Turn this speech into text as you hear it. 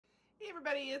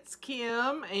Everybody, it's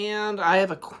Kim, and I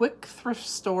have a quick thrift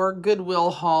store Goodwill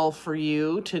haul for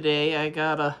you today. I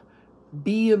got a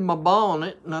bee in my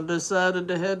bonnet, and I decided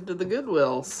to head to the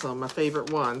Goodwill, so my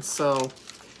favorite one. So,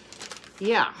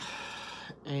 yeah,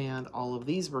 and all of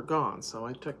these were gone, so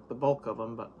I took the bulk of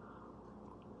them, but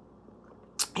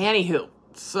anywho,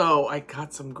 so I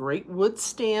got some great wood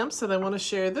stamps that I want to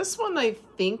share. This one I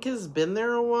think has been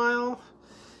there a while,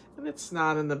 and it's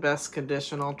not in the best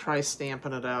condition. I'll try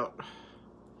stamping it out.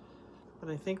 But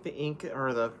I think the ink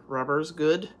or the rubber's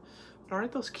good. But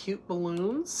aren't those cute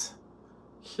balloons?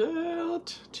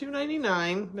 Cute.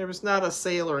 $2.99. There was not a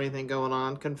sale or anything going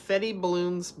on. Confetti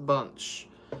balloons bunch.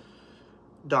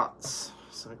 Dots.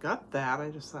 So I got that. I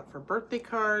just thought for birthday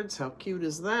cards. How cute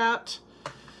is that?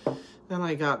 Then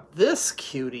I got this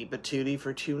cutie patootie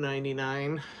for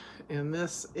 $2.99. And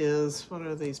this is, what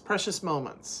are these? Precious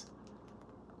Moments.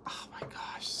 Oh my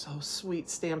gosh, so sweet.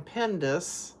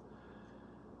 Stampendous.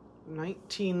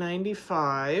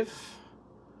 1995.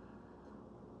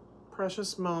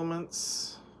 Precious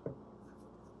Moments.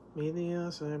 Media.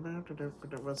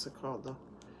 What's it called though?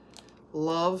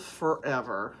 Love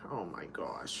Forever. Oh my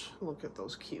gosh. Look at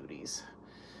those cuties.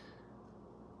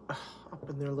 Up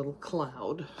in their little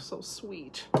cloud. So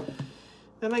sweet.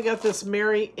 Then I got this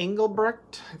Mary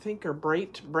Engelbrecht, I think, or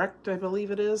Brecht, I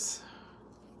believe it is.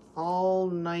 All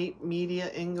Night Media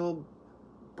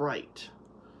Engelbrecht.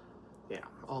 Yeah,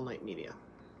 All Night Media.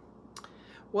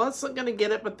 Wasn't gonna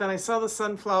get it, but then I saw the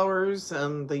sunflowers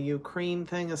and the Ukraine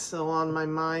thing is still on my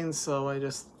mind, so I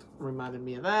just reminded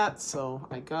me of that, so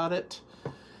I got it.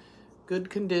 Good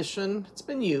condition. It's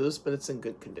been used, but it's in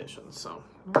good condition, so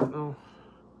I don't know.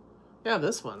 Yeah,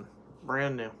 this one,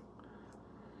 brand new.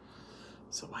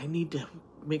 So I need to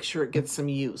make sure it gets some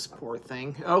use, poor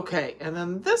thing. Okay, and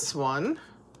then this one,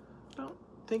 I don't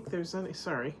think there's any,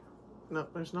 sorry. No,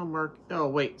 there's no mark. Oh,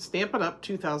 wait. Stampin' Up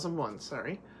 2001.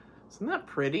 Sorry. Isn't that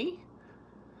pretty?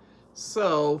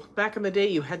 So, back in the day,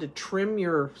 you had to trim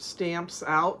your stamps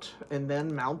out and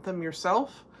then mount them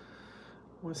yourself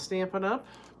with Stampin' Up.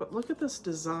 But look at this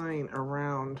design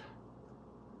around.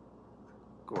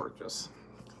 Gorgeous.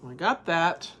 So I got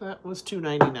that. That was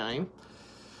 $2.99.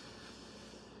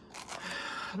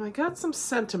 And I got some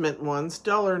sentiment ones.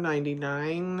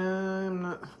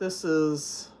 $1.99. This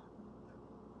is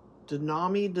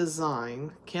Denami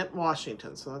Design, Kent,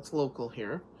 Washington, so that's local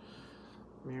here.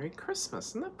 Merry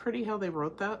Christmas. Isn't that pretty how they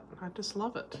wrote that? I just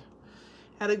love it.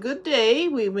 Had a good day.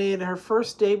 We made our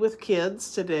first day with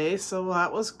kids today, so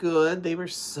that was good. They were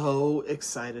so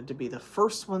excited to be the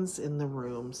first ones in the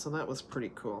room, so that was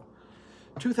pretty cool.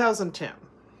 2010.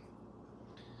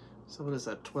 So what is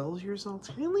that, 12 years old?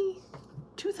 Really?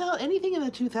 2000, anything in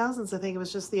the 2000s, I think it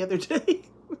was just the other day.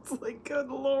 It's like, good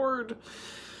Lord.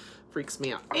 Freaks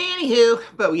me out. Anywho,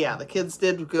 but yeah, the kids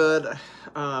did good.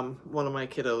 One of my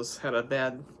kiddos had a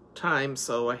bad time,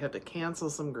 so I had to cancel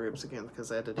some groups again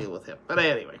because I had to deal with him. But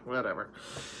anyway, whatever.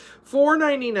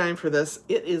 $4.99 for this.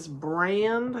 It is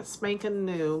brand spanking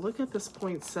new. Look at this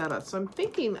poinsettia. So I'm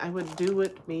thinking I would do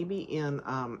it maybe in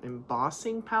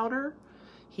embossing powder.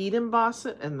 Heat emboss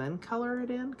it and then color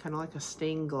it in, kind of like a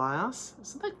stained glass.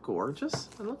 Isn't that gorgeous?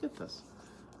 And look at this.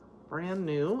 Brand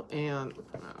new, and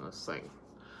this thing.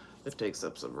 It takes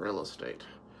up some real estate.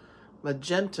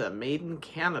 Magenta, made in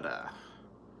Canada.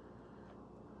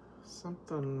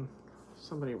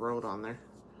 Somebody wrote on there.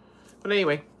 But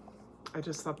anyway, I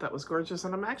just thought that was gorgeous,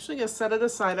 and I'm actually going to set it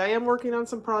aside. I am working on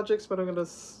some projects, but I'm going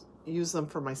to use them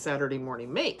for my Saturday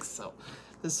morning makes. So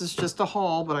this is just a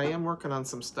haul, but I am working on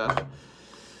some stuff.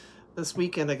 This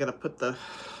weekend I got to put the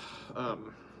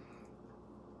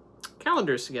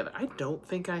calendars together. I don't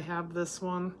think I have this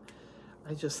one.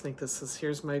 I just think this is,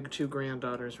 here's my two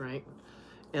granddaughters, right?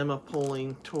 Emma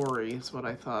pulling Tori is what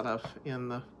I thought of in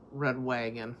the red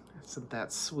wagon. Isn't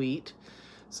that sweet?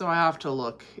 So I have to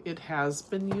look. It has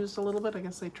been used a little bit. I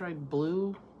guess they tried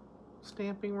blue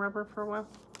stamping rubber for a while.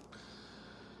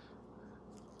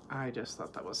 I just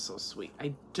thought that was so sweet.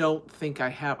 I don't think I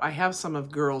have some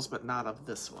of girls, but not of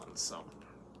this one. So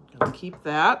I'm gonna keep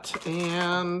that.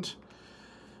 And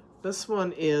this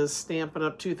one is Stampin'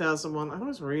 Up 2001. I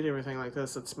always read everything like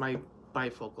this. It's my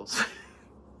bifocals.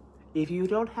 If you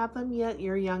don't have them yet,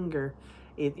 you're younger.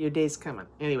 Your day's coming.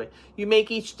 Anyway, you make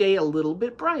each day a little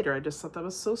bit brighter. I just thought that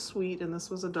was so sweet. And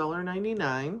this was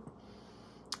 $1.99.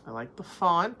 I like the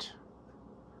font.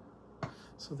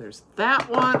 So there's that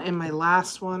one. And my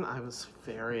last one, I was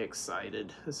very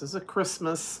excited. This is a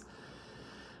Christmas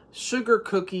sugar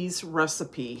cookies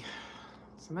recipe.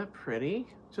 Isn't that pretty?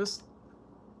 Just,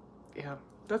 yeah,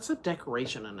 that's a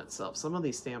decoration in itself. Some of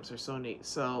these stamps are so neat.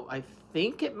 So I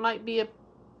think it might be a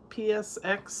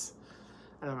PSX.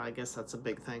 I don't know, I guess that's a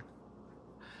big thing.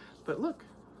 But look,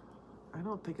 I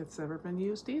don't think it's ever been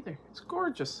used either. It's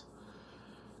gorgeous.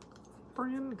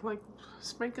 Brand, like,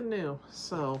 spanking new.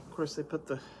 So, of course, they put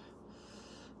the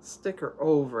sticker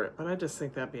over it, but I just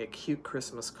think that'd be a cute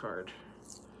Christmas card.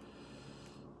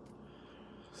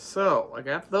 So, I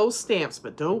got those stamps,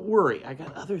 but don't worry, I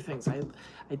got other things. I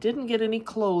didn't get any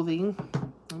clothing. I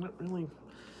don't really,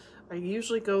 I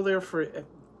usually go there for,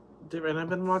 and I've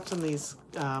been watching these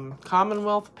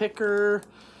Commonwealth Picker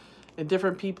and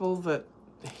different people that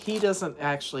he doesn't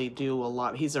actually do a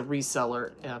lot. He's a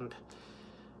reseller, and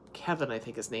Kevin, I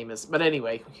think his name is. But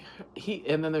anyway,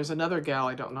 and then there's another gal,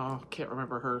 I don't know, can't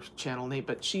remember her channel name,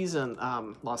 but she's in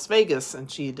Las Vegas,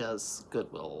 and she does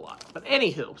Goodwill a lot. But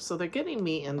anywho, so they're getting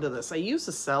me into this. I used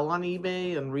to sell on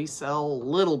eBay and resell a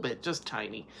little bit, just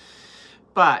tiny.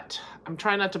 But I'm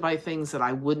trying not to buy things that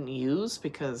I wouldn't use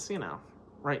because, you know,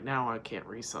 right now I can't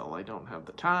resell. I don't have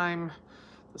the time,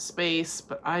 the space,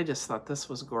 but I just thought this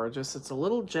was gorgeous. It's a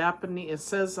little Japanese, it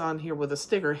says on here with a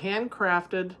sticker,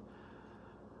 handcrafted,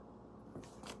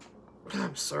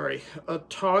 I'm sorry,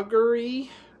 Otaguri,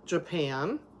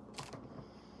 Japan.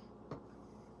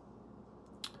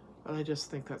 I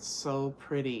just think that's so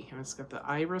pretty. And it's got the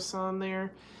iris on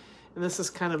there. And this is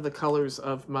kind of the colors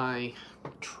of my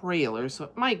trailer, so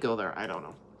it might go there, I don't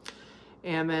know.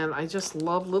 And then I just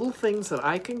love little things that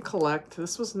I can collect.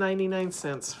 This was 99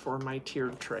 cents for my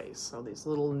tiered trays. So these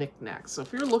little knickknacks. So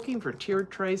if you're looking for tiered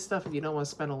tray stuff and you don't want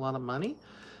to spend a lot of money,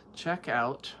 check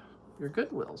out your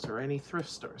Goodwills or any thrift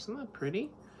stores. Isn't that pretty?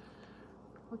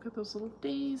 Look at those little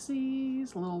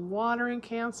daisies, little watering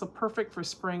cans. So perfect for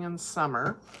spring and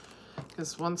summer.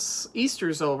 Because once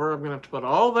Easter's over, I'm going to have to put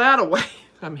all that away.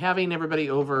 I'm having everybody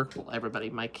over, well,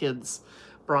 everybody, my kids,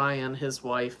 Brian, his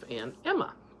wife, and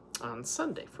Emma on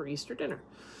Sunday for Easter dinner.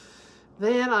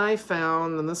 Then I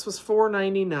found, and this was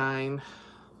 $4.99,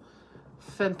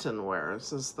 Fenton ware.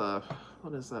 This is the,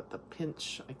 what is that, the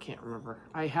pinch? I can't remember.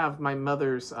 I have my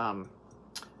mother's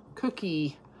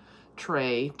cookie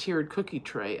tray, tiered cookie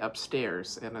tray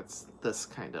upstairs, and it's this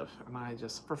kind of, and I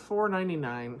just, for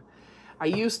 $4.99, I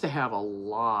used to have a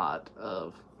lot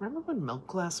of, remember when milk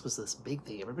glass was this big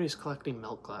thing? Everybody's collecting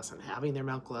milk glass and having their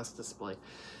milk glass display.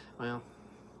 Well,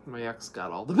 my ex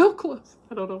got all the milk glass.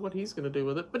 I don't know what he's going to do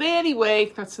with it. But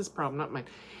anyway, that's his problem, not mine.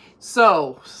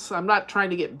 So I'm not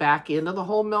trying to get back into the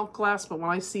whole milk glass, but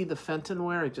when I see the Fenton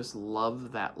ware, I just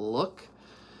love that look.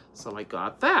 So I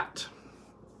got that.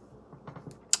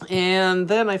 And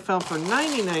then I found for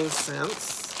 99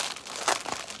 cents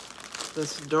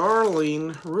this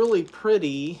darling, really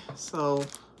pretty, so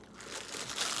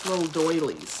little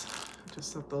doilies. I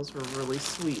just thought those were really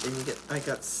sweet. And you get, I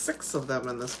got 6 of them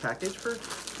in this package for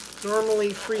normally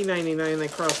 $3.99. They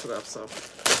cross it up, so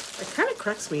it kind of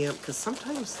cracks me up because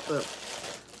sometimes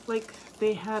like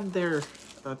they had their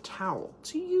towel,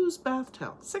 to use bath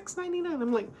towel, $6.99.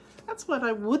 I'm like, that's what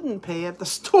I wouldn't pay at the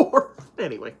store.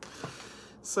 Anyway,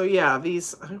 so yeah,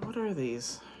 these, what are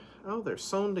these? Oh, they're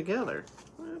sewn together.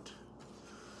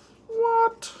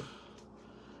 What?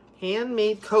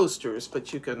 Handmade coasters,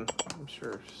 but you can, I'm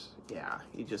sure, yeah,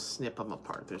 you just snip them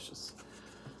apart. They're just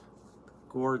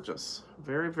gorgeous.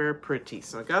 Very, very pretty.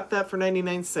 So I got that for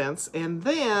 99 cents. And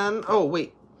then, oh,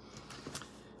 wait.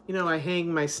 You know, I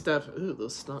hang my stuff. Ooh,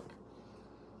 those stunk.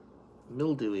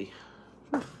 Mildewy.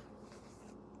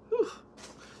 Whew.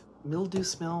 Mildew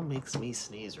smell makes me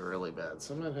sneeze really bad.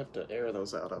 So I'm going to have to air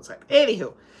those out outside.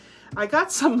 Anywho, I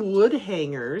got some wood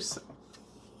hangers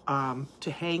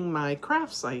to hang my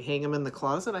crafts. I hang them in the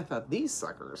closet. I thought these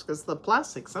suckers, because the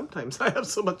plastic, sometimes I have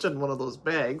so much in one of those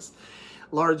bags,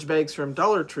 large bags from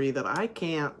Dollar Tree, that I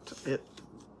can't, it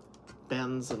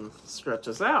bends and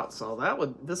stretches out.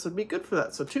 So this would be good for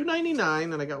that. So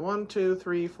 $2.99, and I got 1, 2,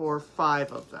 3, 4,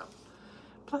 5 of them.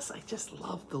 Plus, I just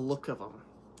love the look of them.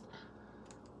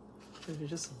 They're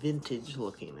just vintage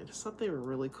looking. I just thought they were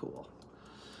really cool.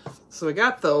 So I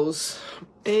got those.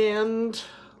 And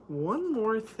one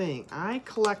more thing. I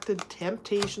collected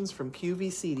Temptations from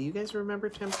QVC. Do you guys remember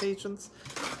Temptations?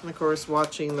 And of course,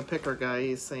 watching the picker guy,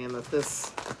 he's saying that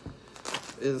this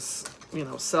is, you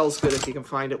know, sells good if you can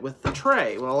find it with the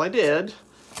tray. Well, I did.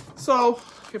 So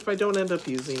if I don't end up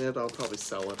using it, I'll probably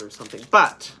sell it or something.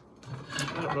 But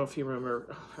I don't know if you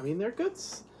remember. I mean, they're good.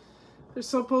 They're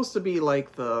supposed to be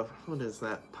like the, what is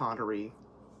that, pottery?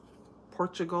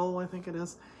 Portugal, I think it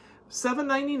is.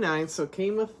 $7.99, so it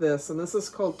came with this, and this is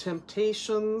called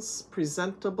Temptations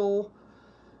Presentable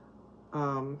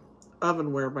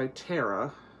Ovenware by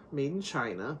Terra, made in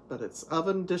China, but it's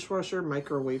oven, dishwasher,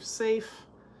 microwave safe.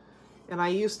 And I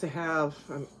used to have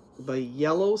the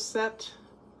yellow set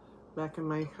back in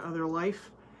my other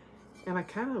life, And I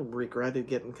kind of regretted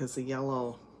getting, because the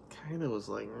yellow kind of was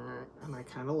like, and I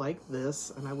kind of like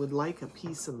this, and I would like a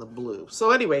piece in the blue.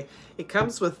 So anyway, it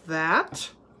comes with that.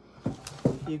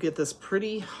 You get this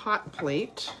pretty hot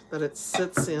plate that it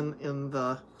sits in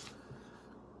the...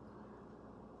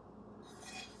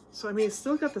 So, I mean, it's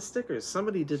still got the stickers.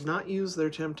 Somebody did not use their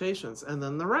Temptations. And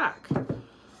then the rack.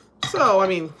 So, I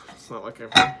mean, it's not like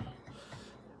I...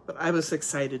 But I was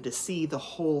excited to see the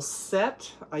whole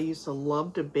set. I used to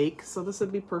love to bake, so this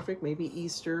would be perfect. Maybe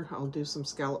Easter, I'll do some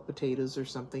scalloped potatoes or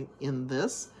something in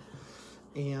this.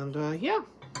 And, yeah.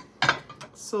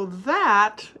 So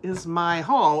that is my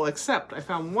haul, except I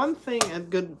found one thing at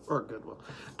Goodwill.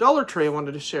 Dollar Tree I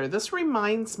wanted to share. This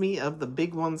reminds me of the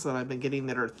big ones that I've been getting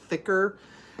that are thicker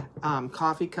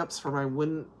coffee cups for my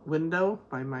window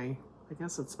by my, I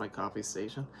guess it's my coffee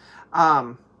station,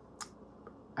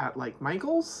 at like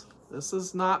Michael's. This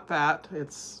is not that.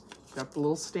 It's got the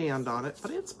little stand on it,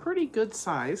 but it's pretty good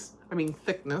size. I mean,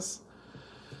 thickness.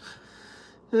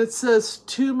 It says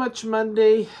too much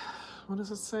Monday. What does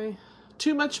it say?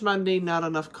 Too much Monday, not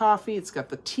enough coffee. It's got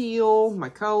the teal, my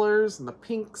colors, and the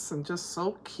pinks, and just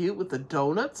so cute with the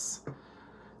donuts.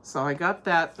 So I got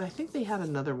that. I think they had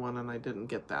another one, and I didn't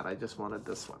get that. I just wanted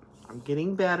this one. I'm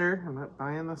getting better. I'm not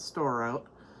buying the store out.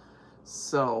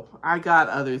 So I got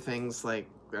other things like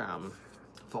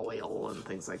foil and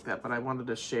things like that, but I wanted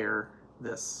to share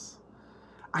this.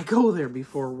 I go there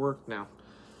before work now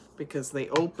because they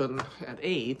open at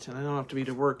 8, and I don't have to be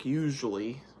to work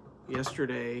usually.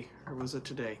 Yesterday, or was it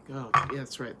today? Oh, yeah,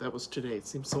 that's right. That was today. It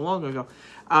seems so long ago.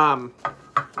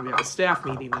 We have a staff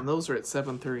meeting, and those are at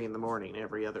 7:30 in the morning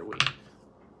every other week.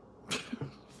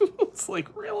 It's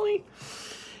like, really?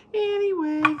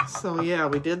 Anyway, so yeah,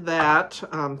 we did that.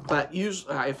 But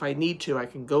usually, if I need to, I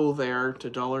can go there to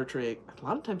Dollar Tree. A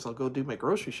lot of times I'll go do my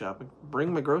grocery shopping,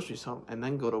 bring my groceries home, and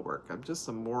then go to work. I'm just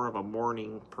more of a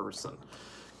morning person.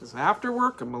 Because after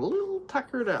work, I'm a little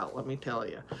tuckered out, let me tell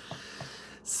you.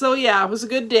 So yeah, it was a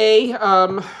good day.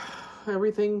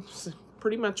 Everything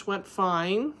pretty much went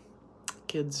fine.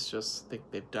 Kids just think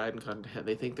they've died and gone to heaven.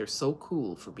 They think they're so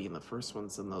cool for being the first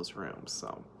ones in those rooms.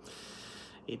 So,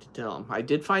 hate to tell them. I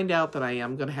did find out that I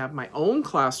am going to have my own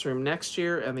classroom next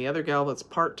year, and the other gal that's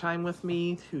part-time with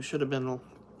me, who should have been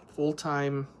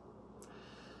full-time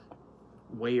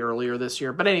way earlier this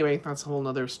year. But anyway, that's a whole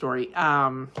nother story.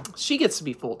 She gets to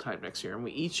be full-time next year, and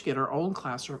we each get our own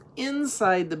classroom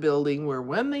inside the building where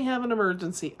when they have an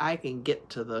emergency, I can get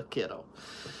to the kiddo.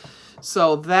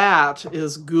 So that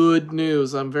is good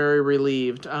news. I'm very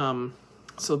relieved.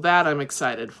 So that I'm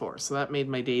excited for. So that made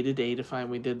my day-to-day to find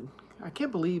we did. I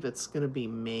can't believe it's going to be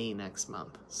May next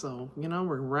month. So, you know,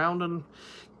 we're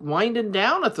winding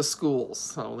down at the schools.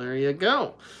 So there you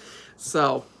go.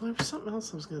 So, there was something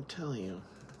else I was going to tell you.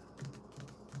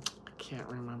 I can't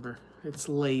remember. It's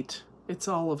late. It's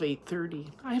all of 8:30.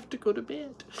 I have to go to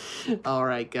bed. All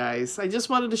right, guys. I just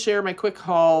wanted to share my quick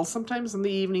haul. Sometimes in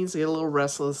the evenings I get a little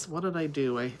restless. What did I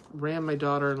do? I ran my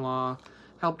daughter-in-law,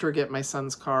 helped her get my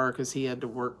son's car because he had to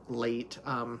work late,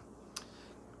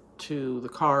 to the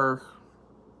car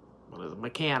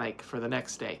mechanic for the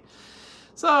next day.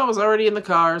 So I was already in the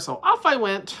car, so off I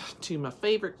went to my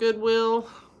favorite Goodwill.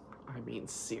 I mean,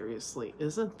 seriously,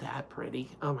 isn't that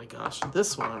pretty? Oh my gosh,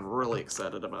 this one I'm really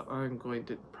excited about. I'm going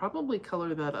to probably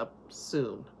color that up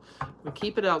soon. I'm going to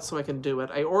keep it out so I can do it.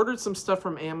 I ordered some stuff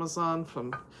from Amazon.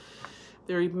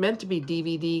 They're meant to be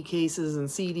DVD cases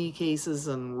and CD cases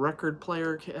and record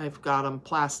player. I've got them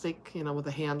plastic, you know, with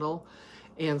a handle.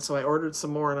 And so I ordered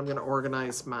some more, and I'm going to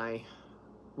organize my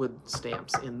wood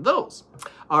stamps in those.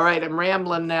 All right, I'm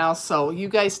rambling now, so you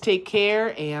guys take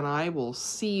care, and I will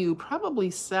see you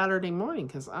probably Saturday morning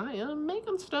because I am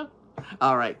making stuff.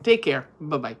 All right, take care.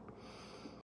 Bye-bye.